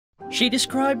She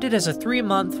described it as a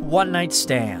 3-month, one-night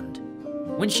stand.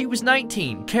 When she was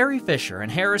 19, Carrie Fisher and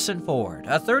Harrison Ford,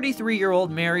 a 33-year-old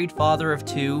married father of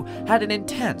 2, had an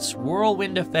intense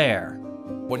whirlwind affair.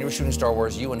 When you were shooting Star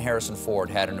Wars, you and Harrison Ford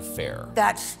had an affair.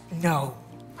 No.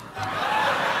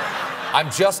 I'm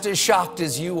just as shocked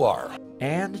as you are.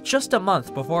 And just a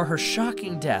month before her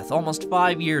shocking death almost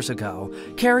 5 years ago,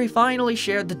 Carrie finally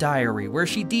shared the diary where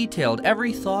she detailed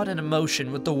every thought and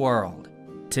emotion with the world.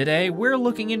 Today, we're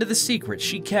looking into the secrets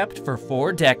she kept for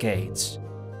 4 decades.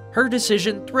 Her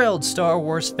decision thrilled Star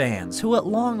Wars fans who at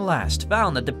long last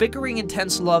found that the bickering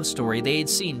intense love story they had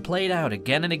seen played out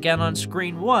again and again on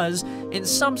screen was, in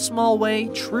some small way,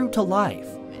 true to life.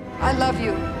 I love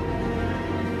you.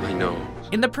 I know.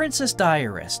 In The Princess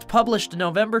Diarist, published in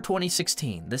November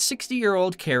 2016, the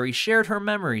 60-year-old Carrie shared her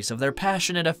memories of their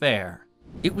passionate affair.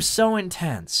 It was so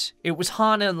intense. It was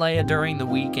Han and Leia during the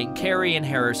week and Carrie and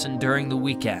Harrison during the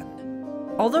weekend.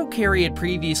 Although Carrie had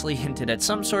previously hinted at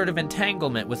some sort of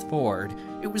entanglement with Ford,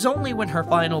 it was only when her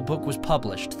final book was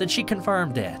published that she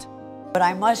confirmed it. But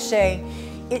I must say,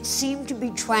 it seemed to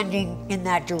be trending in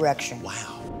that direction.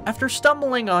 Wow. After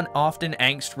stumbling on often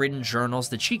angst-ridden journals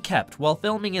that she kept while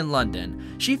filming in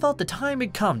London, she felt the time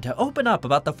had come to open up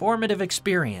about the formative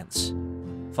experience.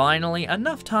 Finally,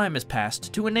 enough time has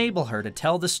passed to enable her to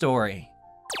tell the story.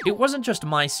 It wasn't just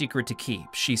my secret to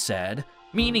keep, she said,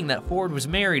 meaning that Ford was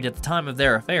married at the time of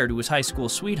their affair to his high school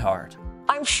sweetheart.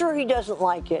 I'm sure he doesn't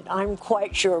like it. I'm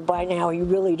quite sure by now he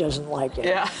really doesn't like it.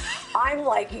 Yeah. I'm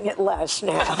liking it less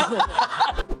now.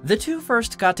 The two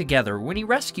first got together when he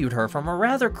rescued her from a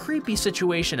rather creepy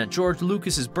situation at George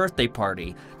Lucas's birthday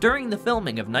party during the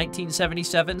filming of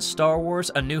 1977's Star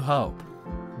Wars: A New Hope.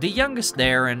 The youngest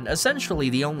there and essentially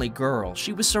the only girl,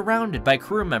 she was surrounded by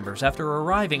crew members after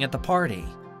arriving at the party.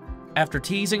 After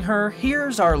teasing her,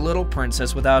 "Here's our little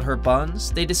princess without her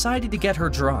buns," they decided to get her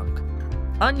drunk.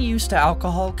 Unused to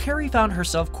alcohol, Carrie found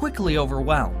herself quickly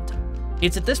overwhelmed.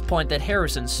 It's at this point that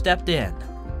Harrison stepped in.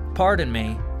 "Pardon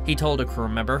me," he told a crew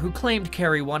member who claimed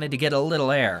Carrie wanted to get a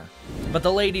little air, but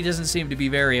the lady doesn't seem to be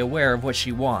very aware of what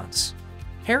she wants.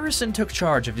 Harrison took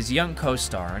charge of his young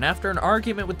co-star and after an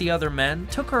argument with the other men,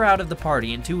 took her out of the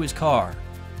party into his car.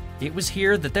 It was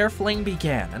here that their fling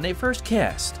began and they first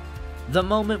kissed. The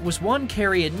moment was one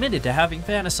Carrie admitted to having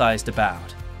fantasized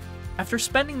about. After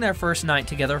spending their first night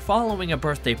together following a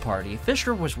birthday party,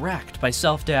 Fisher was racked by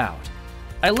self-doubt.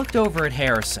 "I looked over at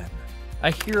Harrison. A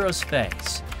hero's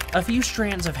face. A few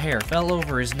strands of hair fell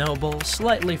over his noble,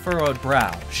 slightly furrowed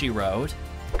brow," she wrote.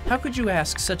 "How could you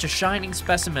ask such a shining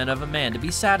specimen of a man to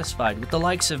be satisfied with the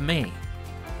likes of me?"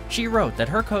 She wrote that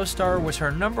her co-star was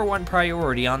her #1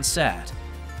 priority on set.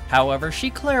 However, she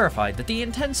clarified that the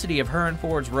intensity of her and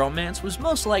Ford's romance was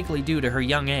most likely due to her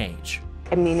young age.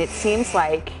 I mean, it seems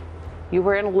like you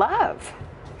were in love.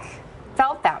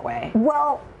 Felt that way.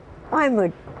 Well, I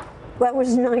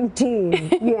was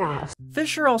 19, yeah.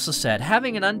 Fisher also said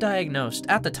having an undiagnosed,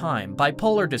 at the time,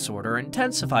 bipolar disorder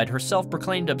intensified her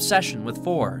self-proclaimed obsession with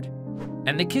Ford.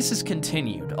 And the kisses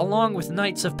continued, along with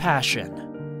nights of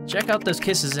passion. "Check out those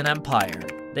kisses in Empire.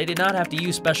 They did not have to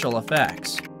use special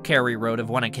effects," Carrie wrote of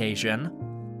one occasion.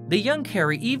 The young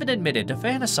Carrie even admitted to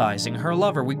fantasizing her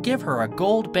lover would give her a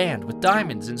gold band with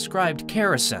diamonds inscribed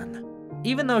Carrison.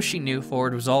 Even though she knew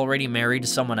Ford was already married to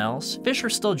someone else, Fisher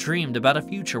still dreamed about a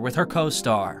future with her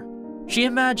co-star. She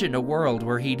imagined a world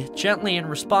where he'd gently and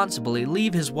responsibly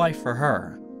leave his wife for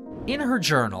her. In her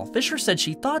journal, Fisher said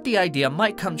she thought the idea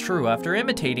might come true after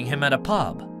imitating him at a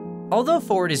pub. Although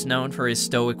Ford is known for his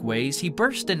stoic ways, he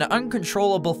burst into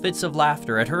uncontrollable fits of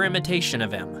laughter at her imitation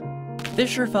of him.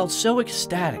 Fisher felt so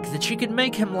ecstatic that she could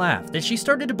make him laugh that she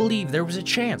started to believe there was a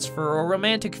chance for a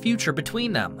romantic future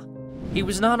between them. "He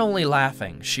was not only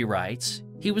laughing," she writes,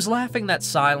 "he was laughing that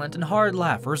silent and hard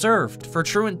laugh reserved for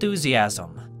true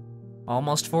enthusiasm.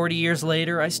 Almost 40 years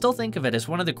later, I still think of it as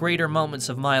one of the greater moments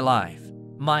of my life,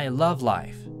 my love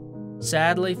life."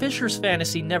 Sadly, Fisher's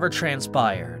fantasy never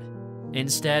transpired.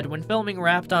 Instead, when filming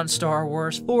wrapped on Star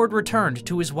Wars, Ford returned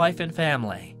to his wife and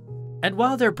family. And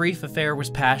while their brief affair was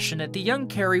passionate, the young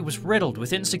Carrie was riddled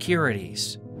with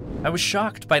insecurities. "I was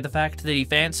shocked by the fact that he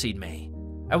fancied me.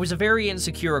 I was a very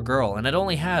insecure girl and had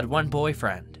only had one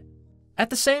boyfriend." At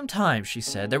the same time, she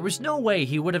said, there was no way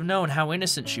he would have known how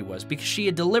innocent she was because she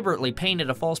had deliberately painted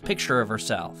a false picture of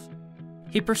herself.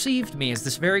 "He perceived me as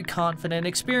this very confident,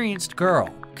 experienced girl,"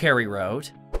 Carrie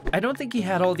wrote. "I don't think he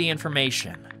had all the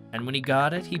information, and when he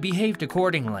got it, he behaved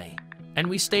accordingly, and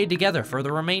we stayed together for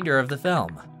the remainder of the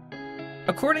film."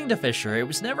 According to Fisher, it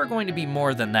was never going to be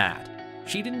more than that.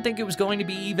 She didn't think it was going to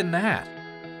be even that.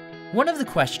 One of the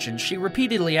questions she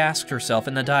repeatedly asked herself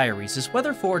in the diaries is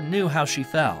whether Ford knew how she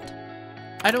felt.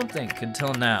 I don't think,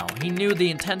 until now, he knew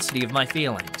the intensity of my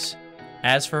feelings.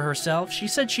 As for herself, she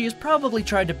said she has probably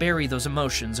tried to bury those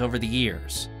emotions over the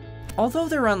years. Although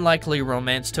their unlikely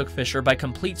romance took Fisher by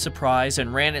complete surprise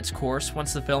and ran its course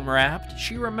once the film wrapped,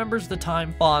 she remembers the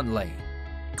time fondly.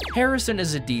 Harrison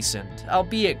is a decent,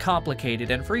 albeit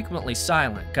complicated and frequently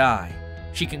silent guy,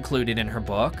 she concluded in her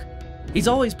book. He's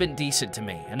always been decent to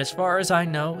me, and as far as I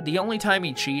know, the only time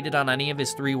he cheated on any of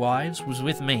his 3 wives was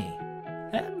with me.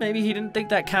 And maybe he didn't think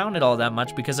that counted all that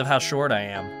much because of how short I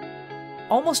am.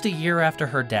 Almost a year after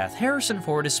her death, Harrison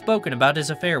Ford has spoken about his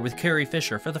affair with Carrie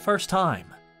Fisher for the first time.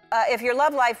 If your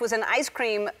love life was an ice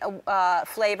cream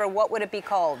flavor, what would it be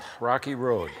called? Rocky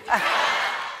Road.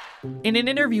 In an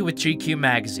interview with GQ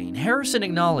magazine, Harrison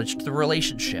acknowledged the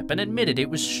relationship and admitted it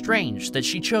was strange that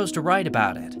she chose to write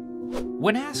about it.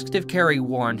 When asked if Carrie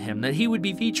warned him that he would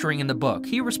be featuring in the book,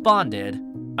 he responded,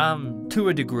 to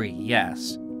a degree,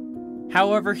 yes.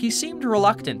 However, he seemed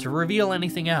reluctant to reveal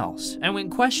anything else, and when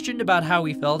questioned about how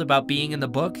he felt about being in the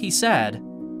book, he said,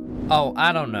 "Oh,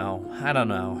 I don't know.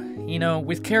 You know,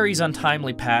 with Carrie's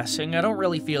untimely passing, I don't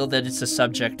really feel that it's a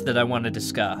subject that I want to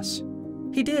discuss."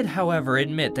 He did, however,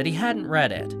 admit that he hadn't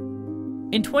read it.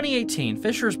 In 2018,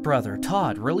 Fisher's brother,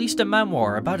 Todd, released a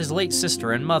memoir about his late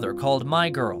sister and mother called My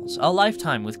Girls, A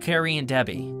Lifetime with Carrie and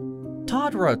Debbie.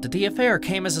 Todd wrote that the affair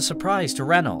came as a surprise to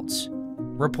Reynolds.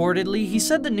 Reportedly, he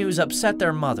said the news upset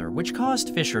their mother, which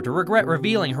caused Fisher to regret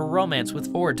revealing her romance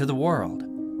with Ford to the world.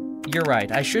 "You're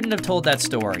right, I shouldn't have told that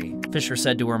story," Fisher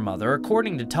said to her mother,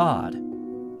 according to Todd.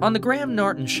 On the Graham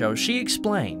Norton show, she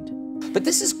explained, But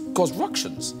this has caused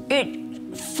ructions.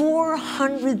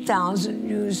 400,000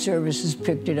 news services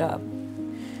picked it up.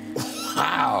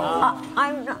 Wow.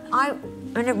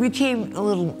 And it became a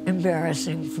little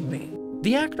embarrassing for me.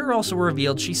 The actor also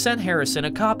revealed she sent Harrison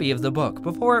a copy of the book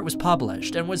before it was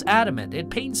published and was adamant it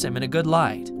paints him in a good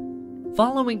light.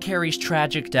 Following Carrie's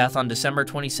tragic death on December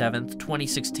 27,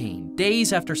 2016,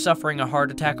 days after suffering a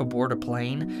heart attack aboard a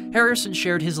plane, Harrison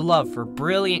shared his love for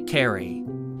brilliant Carrie.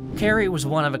 Carrie was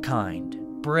one of a kind,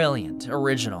 brilliant,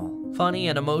 original, funny,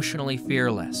 and emotionally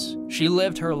fearless. She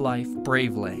lived her life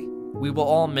bravely. We will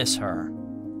all miss her.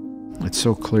 It's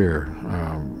so clear,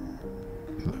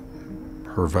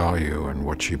 her value and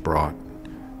what she brought,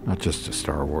 not just to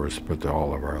Star Wars, but to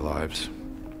all of our lives.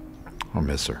 I'll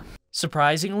miss her.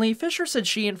 Surprisingly, Fisher said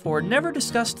she and Ford never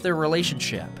discussed their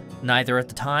relationship, neither at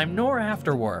the time nor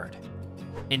afterward.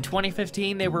 In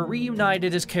 2015, they were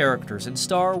reunited as characters in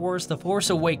Star Wars The Force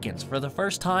Awakens for the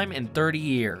first time in 30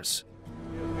 years.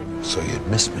 So you'd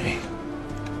miss me.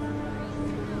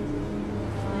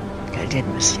 I did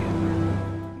miss you.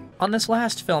 On this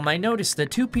last film, I noticed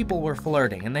that 2 people were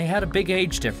flirting and they had a big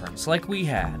age difference, like we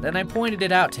had, and I pointed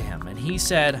it out to him, and he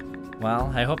said,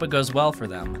 "Well, I hope it goes well for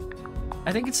them."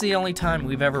 I think it's the only time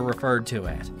we've ever referred to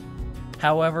it.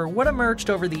 However, what emerged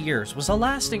over the years was a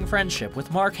lasting friendship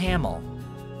with Mark Hamill.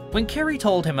 When Carrie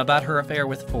told him about her affair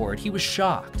with Ford, he was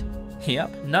shocked.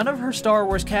 Yep, none of her Star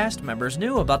Wars cast members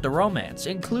knew about the romance,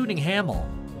 including Hamill.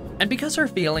 And because her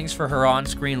feelings for her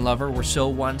on-screen lover were so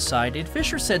one-sided,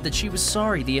 Fisher said that she was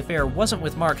sorry the affair wasn't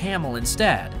with Mark Hamill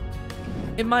instead.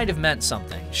 "It might have meant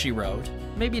something," she wrote.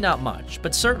 "Maybe not much,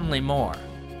 but certainly more."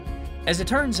 As it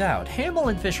turns out, Hamill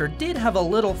and Fisher did have a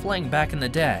little fling back in the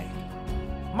day.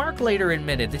 Mark later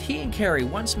admitted that he and Carrie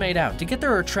once made out to get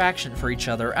their attraction for each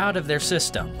other out of their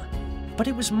system. But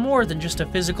it was more than just a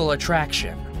physical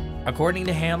attraction. According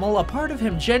to Hamill, a part of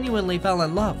him genuinely fell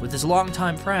in love with his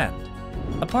longtime friend.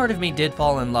 "A part of me did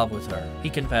fall in love with her," he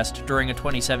confessed during a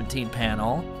 2017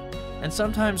 panel. "And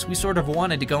sometimes we sort of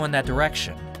wanted to go in that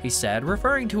direction," he said,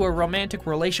 referring to a romantic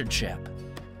relationship.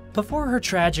 Before her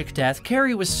tragic death,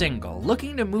 Carrie was single,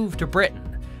 looking to move to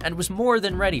Britain, and was more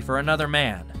than ready for another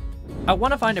man. "I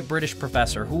want to find a British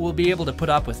professor who will be able to put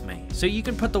up with me, so you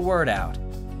can put the word out.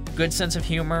 Good sense of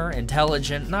humor,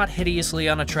 intelligent, not hideously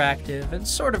unattractive, and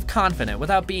sort of confident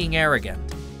without being arrogant."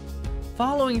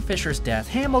 Following Fisher's death,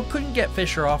 Hamill couldn't get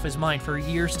Fisher off his mind for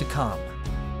years to come.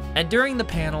 And during the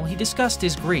panel, he discussed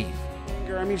his grief.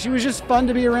 I mean, she was just fun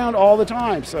to be around all the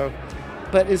time, so.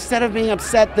 But instead of being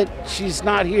upset that she's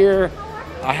not here,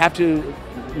 I have to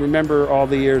remember all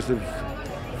the years of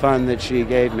fun that she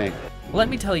gave me. "Let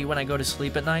me tell you, when I go to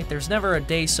sleep at night, there's never a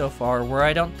day so far where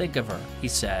I don't think of her," he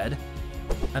said.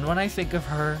 "And when I think of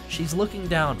her, she's looking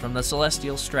down from the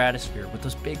celestial stratosphere with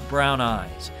those big brown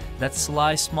eyes, that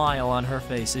sly smile on her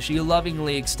face as she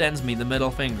lovingly extends me the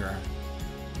middle finger.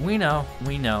 We know,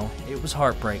 it was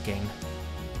heartbreaking."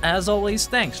 As always,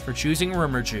 thanks for choosing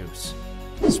Rumour Juice.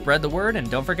 Spread the word and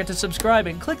don't forget to subscribe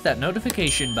and click that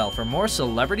notification bell for more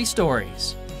celebrity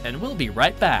stories. And we'll be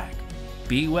right back.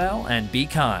 Be well and be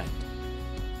kind.